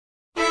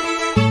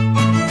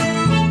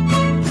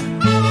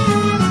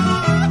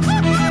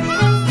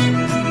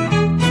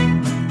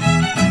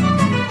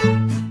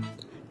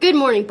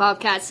morning,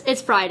 Bobcats.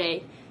 It's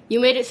Friday.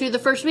 You made it through the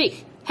first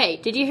week. Hey,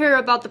 did you hear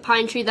about the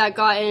pine tree that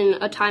got in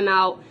a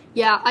timeout?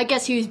 Yeah, I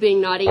guess he was being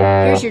naughty.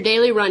 Here's your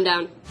daily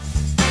rundown.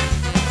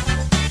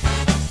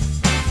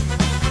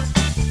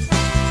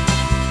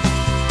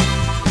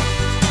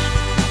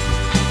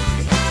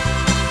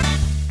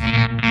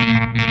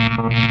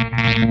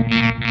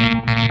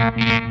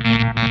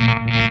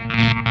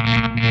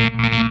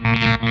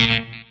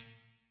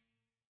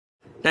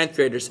 Ninth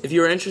graders, if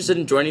you are interested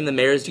in joining the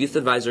Mayor's Youth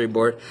Advisory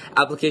Board,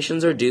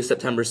 applications are due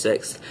September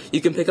 6th. You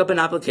can pick up an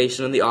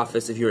application in the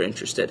office if you are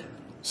interested.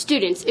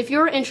 Students, if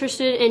you're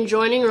interested in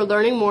joining or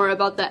learning more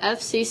about the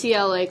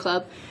FCCLA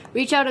Club,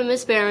 reach out to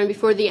Ms. Barron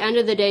before the end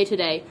of the day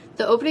today.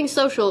 The opening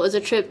social is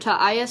a trip to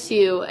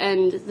ISU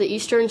and the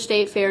Eastern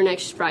State Fair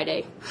next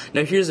Friday.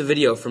 Now here's a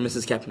video from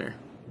Mrs. Kepner.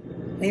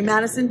 Hey,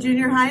 Madison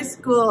Junior High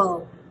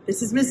School.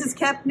 This is Mrs.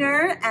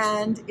 Kepner,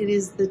 and it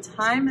is the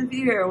time of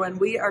year when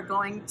we are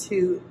going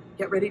to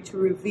get ready to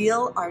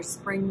reveal our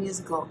spring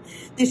musical.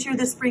 This year,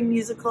 the spring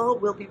musical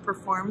will be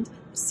performed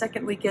the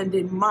second weekend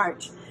in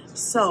March.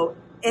 So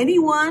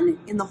anyone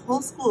in the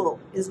whole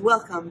school is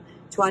welcome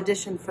to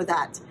audition for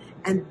that.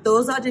 And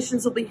those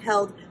auditions will be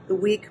held the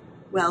week,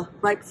 well,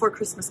 right before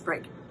Christmas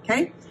break,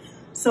 okay?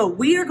 So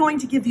we are going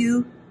to give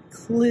you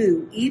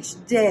Clue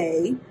each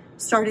day,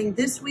 starting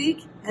this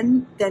week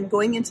and then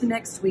going into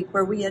next week,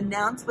 where we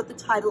announce what the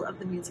title of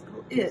the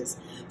musical is.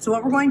 So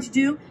what we're going to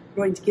do,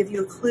 we're going to give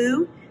you a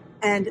clue,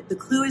 and the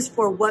clue is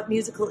for what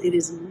musical it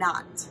is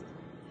not.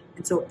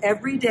 And so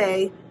every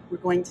day, we're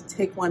going to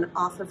take one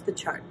off of the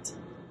chart.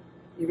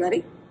 You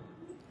ready?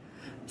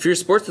 For your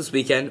sports this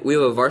weekend, we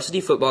have a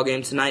varsity football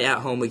game tonight at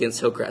home against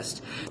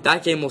Hillcrest.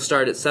 That game will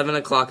start at 7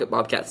 o'clock at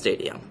Bobcat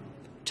Stadium.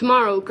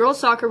 Tomorrow, girls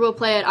soccer will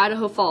play at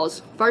Idaho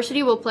Falls.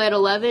 Varsity will play at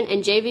 11,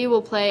 and JV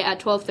will play at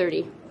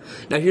 12:30.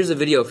 Now here's a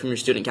video from your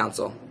student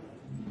council.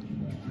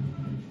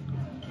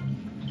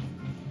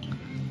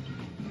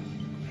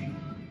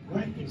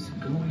 What is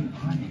going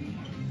on?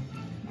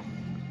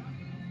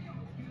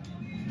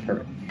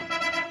 Perfect.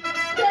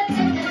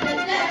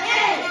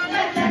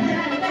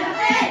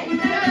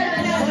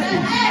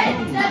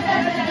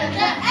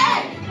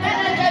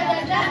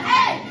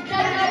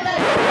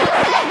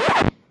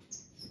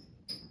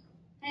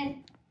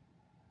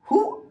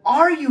 Who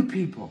are you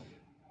people?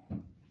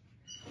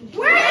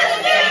 We're the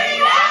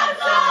Student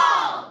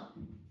Council!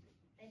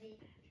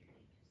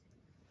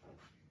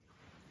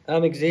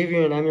 I'm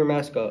Xavier and I'm your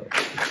mascot.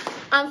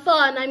 I'm Fa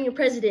and I'm your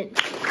president.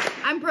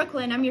 I'm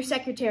Brooklyn, I'm your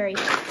secretary.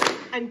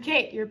 I'm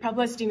Kate, your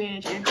publicity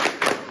manager.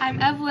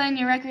 I'm Evelyn,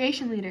 your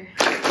recreation leader.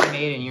 I'm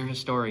Aiden, your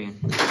historian.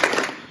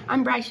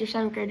 I'm Bryce, your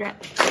 7th grade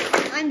rep.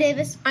 I'm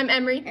Davis. I'm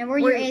Emery, and we're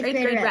your 8th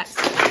grade reps.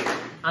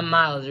 I'm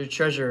Miles, your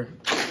treasurer.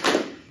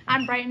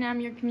 I'm Brighton,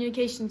 I'm your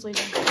communications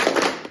leader.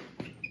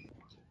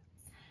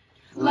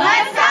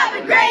 Let's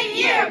have a great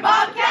year,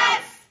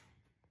 Bobcats!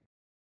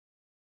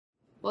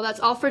 Well, that's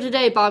all for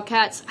today,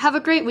 Bobcats. Have a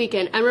great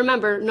weekend, and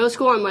remember, no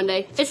school on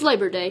Monday. It's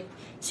Labor Day.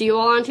 See you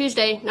all on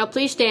Tuesday. Now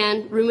please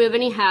stand, remove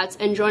any hats,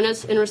 and join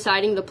us in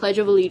reciting the Pledge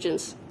of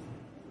Allegiance.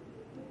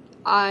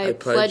 I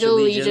pledge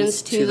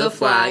allegiance to the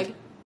flag